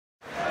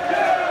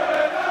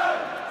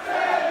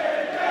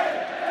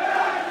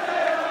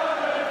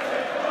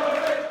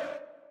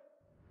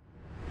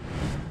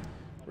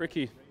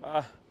tricky.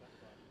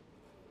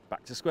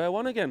 Back to square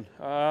one again.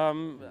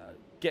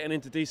 Getting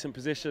into decent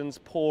positions,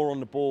 poor on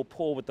the ball,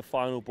 poor with the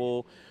final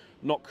ball,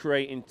 not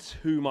creating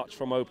too much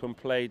from open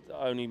play,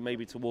 only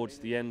maybe towards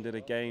the end of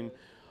the game.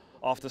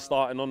 After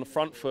starting on the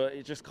front foot,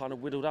 it just kind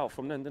of whittled out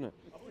from then, didn't it?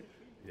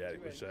 Yeah,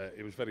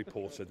 it was very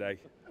poor today.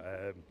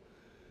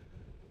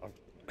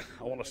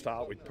 I want to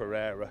start with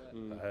Pereira.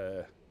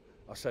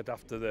 I said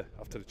after the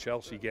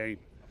Chelsea game,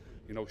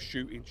 you know,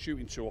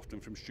 shooting too often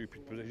from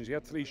stupid positions. He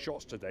had 3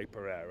 shots today,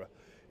 Pereira.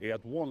 He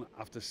had 1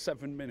 after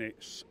 7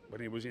 minutes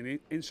when he was in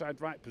inside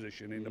right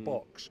position in the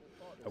box,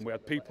 and we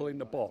had people in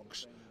the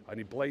box, and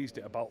he blazed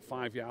it about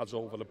 5 yards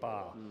over the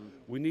bar.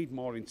 We need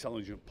more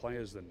intelligent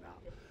players than that.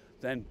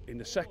 Then in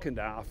the second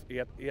half,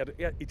 he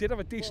did have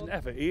a decent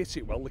effort. He hit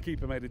it well. The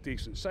keeper made a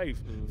decent save.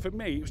 For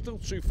me, it was still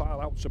too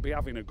far out to be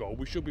having a goal.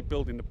 We should be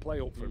building the play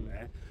up from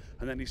there.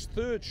 And then his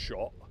 3rd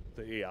shot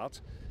that he had,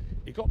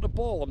 he got the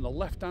ball on the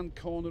left-hand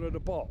corner of the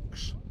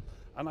box.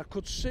 And I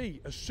could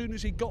see as soon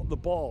as he got the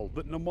ball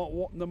that no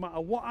matter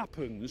what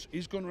happens,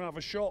 he's going to have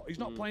a shot. He's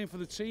not playing for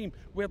the team.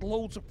 We had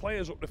loads of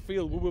players up the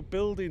field. We were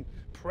building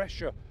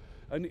pressure.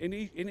 And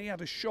he had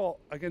a shot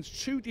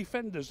against 2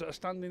 defenders that are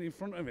standing in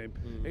front of him.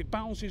 It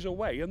bounces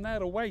away, and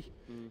they're away.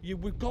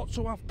 We've got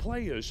to have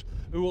players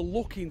who are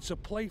looking to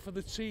play for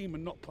the team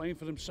and not playing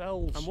for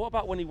themselves. And what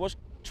about when he was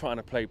trying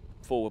to play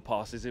forward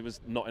passes? It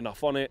was not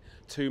enough on it,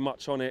 too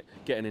much on it,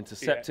 getting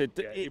intercepted.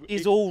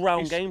 His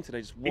all-round game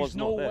today just was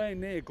not there. He's nowhere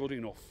near good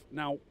enough.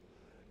 Now,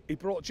 he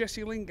brought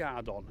Jesse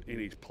Lingard on in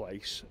his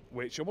place,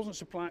 which I wasn't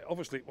surprised.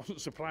 Obviously, it wasn't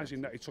surprising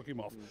that he took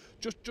him off.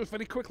 Just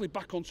very quickly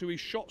back onto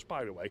his shots,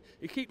 by the way.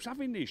 He keeps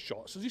having these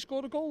shots. Has he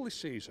scored a goal this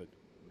season?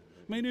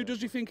 I mean, who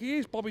does he think he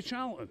is? Bobby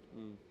Charlton?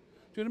 Do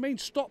you know what I mean?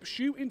 Stop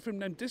shooting from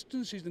them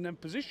distances and them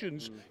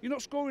positions. You're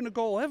not scoring a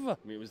goal ever.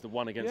 I mean, it was the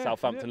one against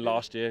Southampton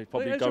last year.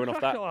 Probably going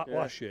off that.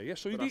 Last year, yeah.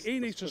 So he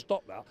needs to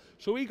stop that.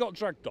 So he got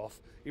dragged off.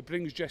 He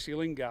brings Jesse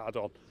Lingard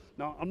on.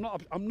 Now,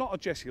 I'm not a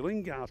Jesse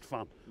Lingard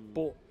fan,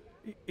 but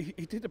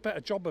he did a better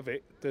job of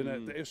it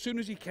than as soon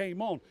as he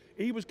came on,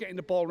 he was getting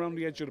the ball around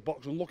the edge of the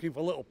box and looking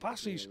for little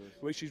passes,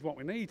 which is what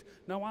we need.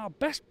 Now, our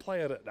best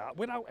player at that,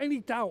 without any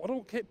doubt, I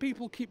don't care,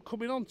 people keep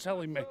coming on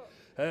telling me,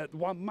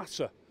 Juan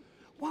Mata.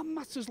 Juan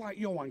Mata's like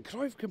Johan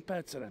Cruyff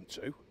compared to them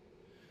two.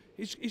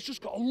 He's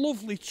just got a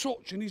lovely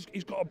touch, and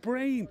he's got a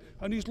brain,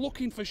 and he's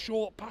looking for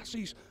short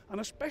passes, and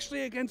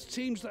especially against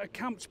teams that are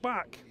camped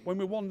back. When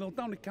we're 1-0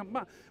 down, they camped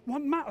back.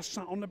 Juan Mata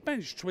sat on the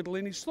bench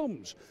twiddling his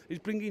thumbs. He's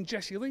bringing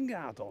Jesse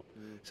Lingard on.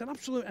 It's an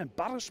absolute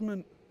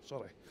embarrassment.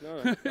 Sorry.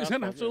 No, it's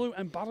an absolute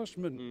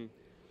embarrassment.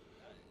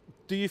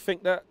 Do you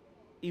think that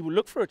he will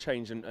look for a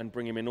change and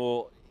bring him in,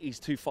 or he's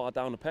too far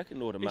down the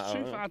pecking order? He's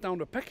too far down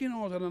the pecking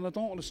order, and I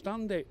don't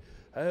understand it.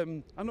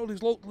 I know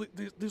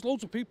there's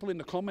loads of people in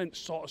the comments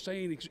sort of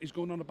saying he's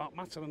going on about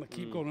Mata, and I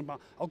keep going on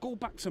about. I'll go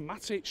back to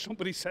Matic.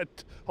 Somebody said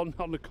on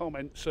the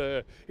comments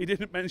he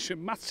didn't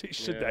mention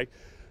Matic today.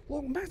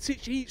 Look,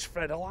 Matic eats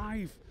Fred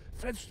alive.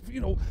 Fred's,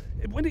 you know,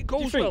 when it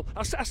goes well.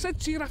 I said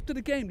to you after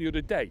the game the other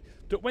day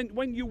that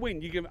when you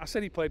win, you give. I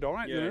said he played all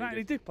right the other night, and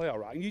he did play all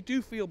right, and you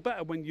do feel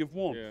better when you've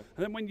won. And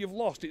then when you've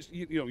lost, it's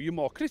you know, you're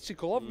more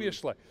critical,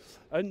 obviously,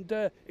 and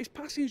his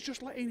passing's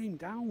just letting him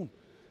down.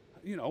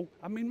 You know,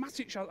 I mean,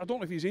 Matic, I don't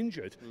know if he's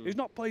injured. He's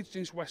not played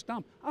since West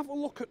Ham. Have a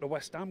look at the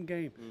West Ham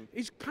game.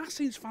 His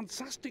passing's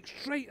fantastic,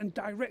 straight and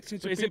direct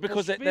into people's feet. Is it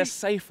because they're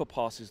safer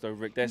passes, though,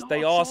 Rick?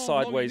 They are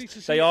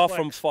sideways. They are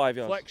from 5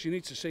 yards. Flex, you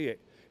need to see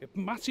it. If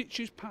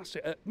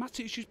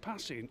Matic's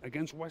passing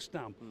against West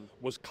Ham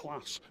was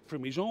class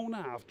from his own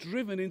half,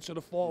 driven into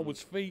the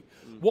forwards' feet.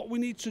 What we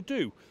need to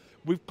do,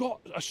 we've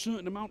got a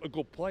certain amount of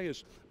good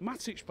players.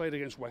 Matic played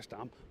against West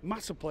Ham,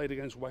 Mata played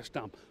against West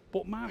Ham,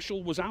 but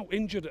Marshall was out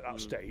injured at that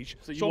stage.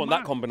 So want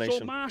that combination.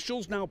 So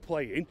Marshall's now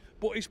playing,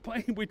 but he's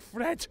playing with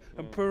Fred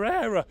and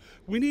Pereira.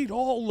 We need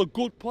all the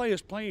good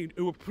players playing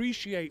who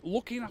appreciate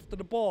looking after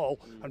the ball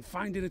and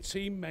finding a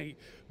teammate.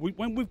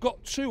 When we've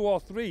got two or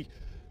three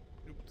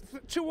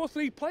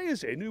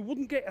players in who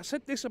wouldn't get. I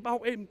said this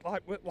about him,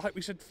 like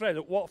we said, Fred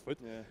at Watford.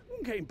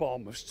 Wouldn't get in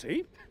Bournemouth's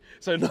team.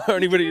 So not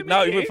only would he,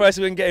 now he would first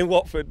win getting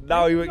Watford,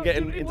 now he wouldn't get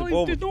into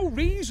Bournemouth. There's no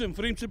reason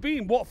for him to be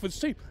in Watford's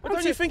team.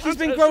 Don't you think he's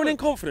been growing in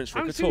confidence,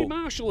 Rick, at all?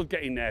 Marshall would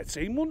get in their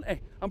team, wouldn't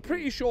he? I'm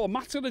pretty sure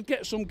Mata would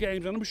get some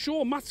games, and I'm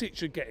sure Matic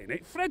should get in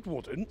it. Fred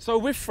wouldn't. So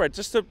with Fred,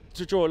 just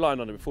to draw a line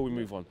on it before we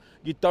move on,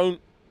 you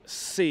don't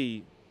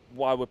see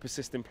why we're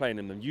persisting playing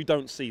in them. You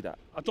don't see that.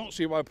 I don't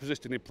see why we're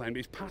persisting in playing.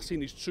 His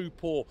passing is too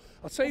poor.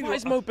 I'll tell you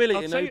his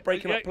mobility,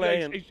 breaking up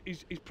play.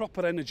 He's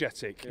proper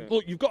energetic.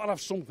 Look, you've got to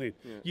have something.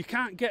 You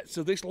can't get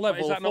to this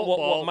level. Is that not what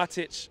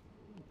Matic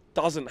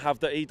doesn't have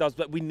that he does?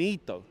 That we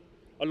need though.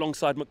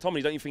 Alongside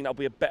McTominay, don't you think that'll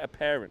be a better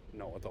pairing?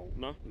 No, I don't.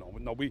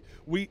 No.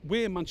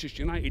 We're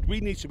Manchester United.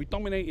 We need to be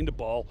dominating the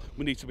ball.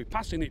 We need to be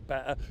passing it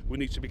better. We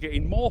need to be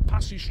getting more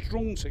passes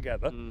strung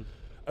together.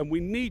 And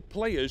we need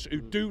players who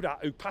do that,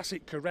 who pass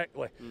it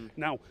correctly.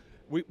 Now,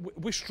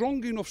 we're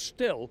strong enough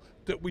still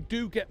that we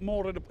do get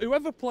more of the...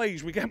 Whoever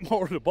plays, we get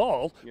more of the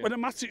ball. Yeah. When a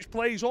Matic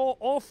plays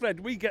or Fred,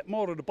 we get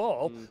more of the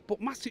ball.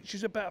 But Matic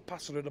is a better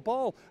passer of the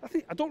ball.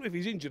 I don't know if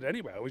he's injured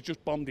anyway. I was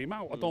just bombed him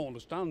out. I don't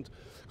understand.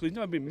 Because he's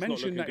never been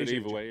mentioned that he's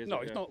injured. Way,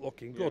 no, he's not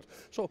looking good.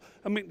 So,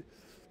 I mean,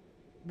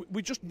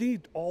 we just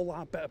need all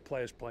our better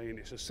players playing.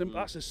 It's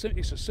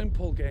a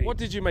simple game. What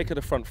did you make of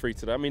the front three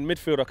today? I mean,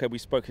 midfield, okay, we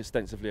spoke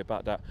extensively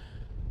about that.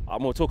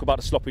 We'll talk about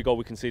the sloppy goal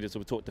we conceded, so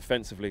we'll talk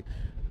defensively.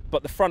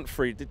 But the front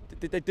three, did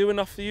they do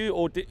enough for you,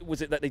 or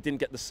was it that they didn't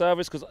get the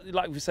service? Because,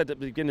 like we said at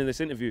the beginning of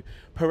this interview,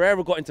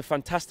 Pereira got into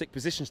fantastic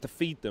positions to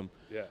feed them.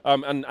 Yeah.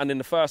 And in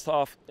the first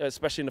half,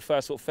 especially in the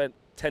first sort of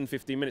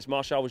 10-15 minutes,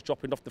 Martial was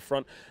dropping off the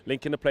front,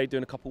 linking the play,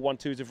 doing a couple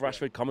 1-2s with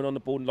Rashford, coming on the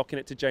ball and locking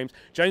it to James.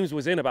 James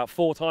was in about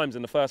 4 times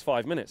in the first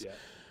 5 minutes. Yeah.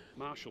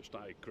 Martial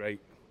started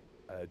great.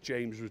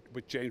 James,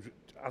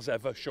 as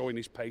ever, showing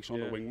his pace on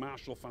the wing.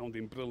 Martial found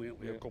him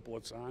brilliantly a couple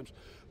of times.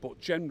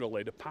 But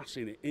generally, the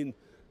passing it in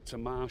to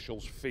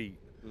Martial's feet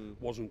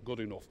wasn't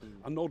good enough.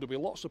 I know there'll be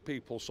lots of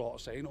people sort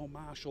of saying, oh,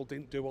 Martial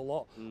didn't do a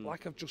lot.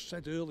 Like I've just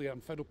said earlier, I'm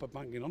fed up of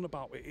banging on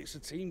about it. It's a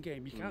team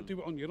game. You can't do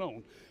it on your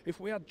own. If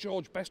we had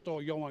George Best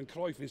or Johan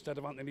Cruyff instead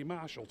of Anthony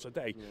Martial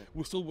today,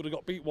 we still would have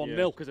got beat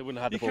 1-0. Because they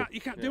wouldn't have had the ball.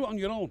 You can't do it on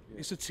your own.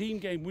 It's a team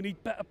game. We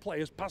need better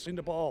players passing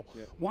the ball.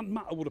 Juan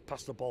Mata would have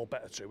passed the ball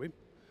better to him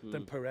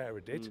than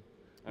Pereira did.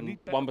 And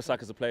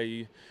Wan-Bissaka's a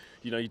player,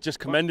 you know, you just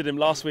commended him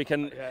last week,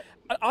 and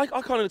I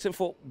kind of looked at him and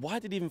thought, why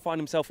did he even find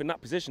himself in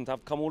that position to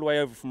have come all the way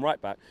over from right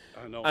back?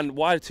 I know. And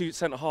why are 2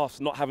 centre-halves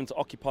not having to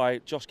occupy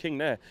Josh King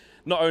there?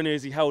 Not only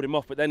has he held him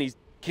off, but then he's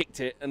kicked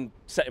it and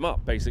set him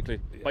up, basically.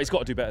 But he's got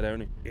to do better there,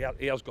 hasn't he?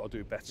 He has got to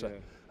do better.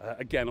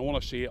 Again, I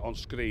want to see it on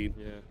screen,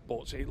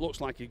 but it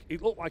looked like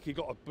he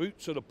got a boot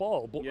to the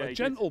ball, but a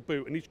gentle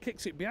boot, and he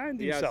kicks it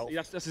behind himself.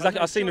 That's exactly,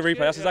 I've seen the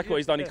replay. That's exactly what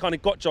he's done. He kind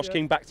of got Josh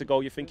King back to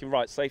goal. You're thinking,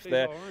 right, safe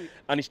there,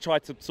 and he's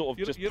tried to sort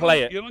of just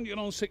play it. You're on your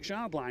own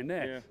 6-yard line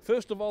there.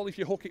 First of all, if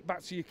you hook it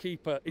back to your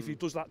keeper, if he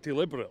does that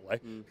deliberately,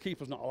 the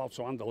keeper's not allowed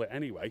to handle it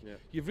anyway.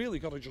 You've really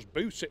got to just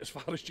boot it as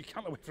far as you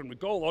can away from the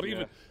goal, or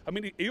even, I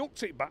mean, he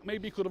hooked it back.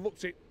 Maybe he could have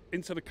hooked it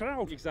into the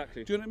crowd.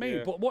 Exactly. Do you know what I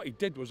mean? But what he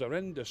did was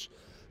horrendous.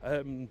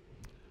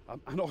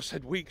 I know I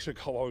said weeks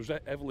ago I was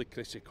heavily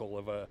critical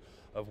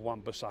of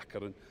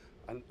Wan-Bissaka,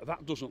 and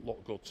that doesn't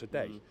look good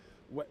today.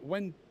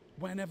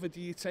 Whenever do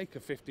you take a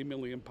 £50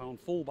 million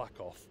fullback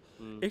off?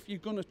 If you're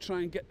going to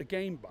try and get the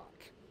game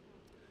back,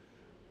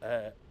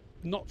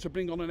 not to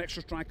bring on an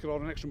extra striker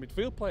or an extra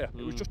midfield player,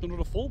 it was just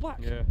another fullback.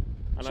 And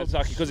so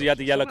exactly because he had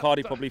the yellow card,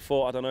 he probably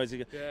thought, I don't know, it's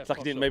like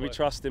he didn't maybe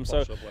trust him.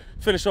 So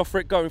finish off,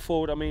 Rick, going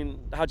forward. I mean,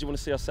 how do you want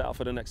to see us set up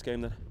for the next game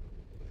then?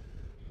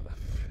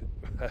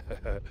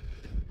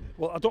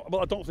 Well,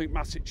 I don't think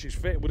Matic is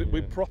fit.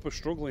 We're proper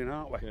struggling,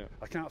 aren't we?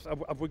 I can't.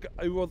 Have we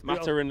got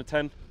Mata in the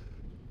 10,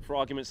 for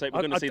argument's sake.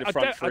 We're going to see the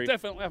front three. I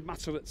definitely have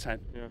Mata at 10,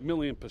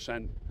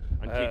 $1,000,000%.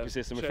 And keep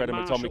consistent with Fred and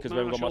McTominay because we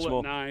haven't got much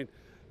more. 9.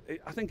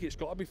 I think it's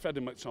got to be Fred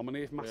and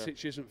McTominay if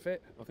Matic isn't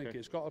fit. I think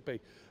it's got to be.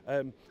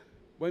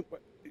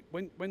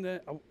 When I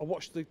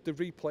watched the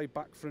replay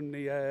back from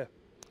the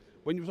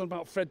when you was on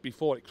about Fred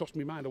before, it crossed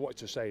my mind. I wanted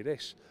to say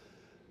this.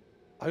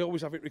 I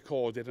always have it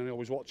recorded and I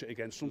always watch it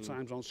again,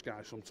 sometimes on Sky,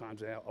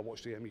 sometimes I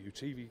watch the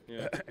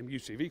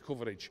MUTV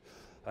coverage.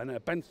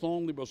 And Ben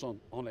Thornley was on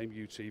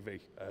MUTV,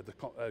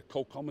 the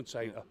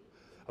co-commentator.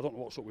 I don't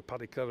know what's up with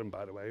Paddy Curran,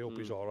 by the way. I hope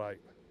he's all right.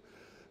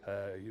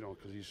 You know,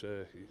 because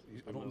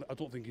I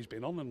don't think he's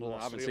been on in the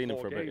last 3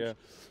 or 4 games.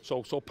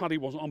 So Paddy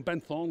wasn't on,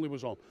 Ben Thornley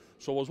was on.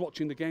 So I was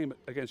watching the game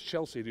against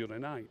Chelsea the other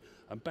night,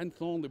 and Ben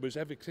Thornley was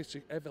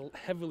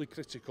heavily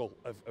critical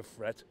of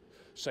Fred,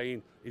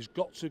 saying he's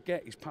got to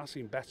get his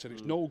passing better.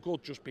 It's no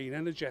good just being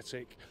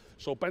energetic.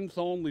 So Ben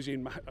Thornley's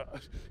in,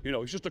 you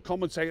know, he's just a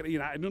commentator. You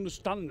know, I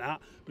understand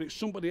that, but it's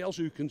somebody else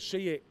who can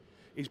see it.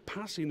 His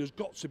passing has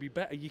got to be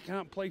better. You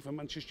can't play for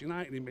Manchester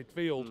United in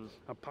midfield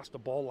and pass the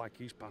ball like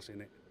he's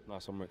passing it.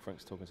 Nice one, Rick.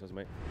 Thanks for talking to us,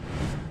 mate.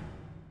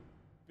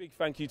 Big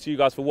thank you to you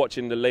guys for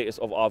watching the latest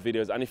of our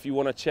videos. And if you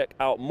want to check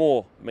out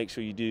more, make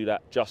sure you do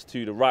that just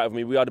to the right of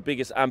me. We are the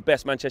biggest and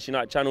best Manchester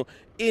United channel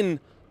in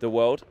the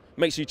world.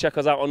 Make sure you check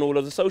us out on all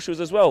of the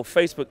socials as well.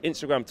 Facebook,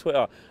 Instagram,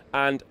 Twitter,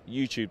 and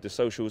YouTube. The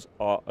socials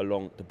are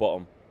along the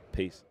bottom.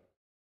 Peace.